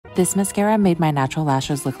This mascara made my natural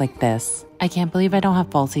lashes look like this. I can't believe I don't have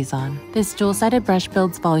falsies on. This dual-sided brush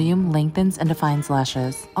builds volume, lengthens, and defines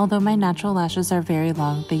lashes. Although my natural lashes are very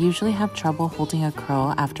long, they usually have trouble holding a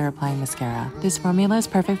curl after applying mascara. This formula is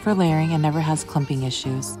perfect for layering and never has clumping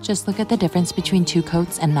issues. Just look at the difference between 2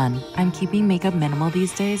 coats and none. I'm keeping makeup minimal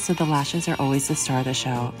these days, so the lashes are always the star of the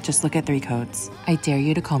show. Just look at 3 coats. I dare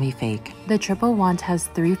you to call me fake. The triple wand has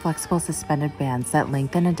 3 flexible suspended bands that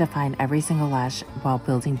lengthen and define every single lash while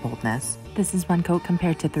building boldness. This is 1 coat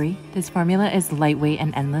compared to 3. This formula is lightweight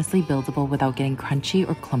and endlessly buildable without getting crunchy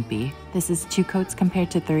or clumpy. This is 2 coats compared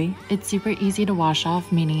to 3. It's super easy to wash off,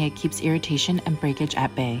 meaning it keeps irritation and breakage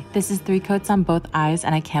at bay. This is 3 coats on both eyes,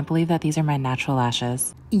 and I can't believe that these are my natural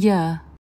lashes. Yeah.